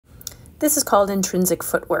This is called intrinsic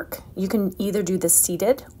footwork. You can either do this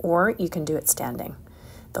seated or you can do it standing.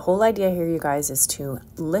 The whole idea here, you guys, is to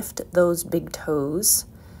lift those big toes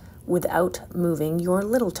without moving your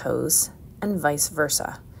little toes and vice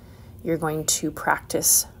versa. You're going to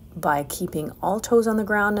practice by keeping all toes on the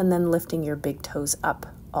ground and then lifting your big toes up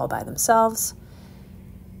all by themselves,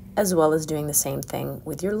 as well as doing the same thing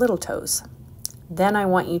with your little toes. Then I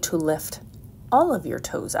want you to lift all of your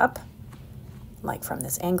toes up, like from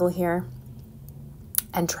this angle here,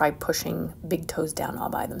 and try pushing big toes down all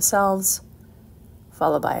by themselves,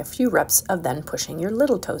 followed by a few reps of then pushing your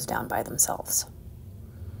little toes down by themselves.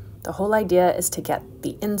 The whole idea is to get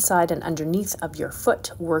the inside and underneath of your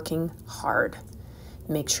foot working hard.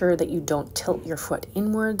 Make sure that you don't tilt your foot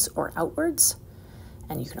inwards or outwards,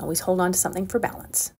 and you can always hold on to something for balance.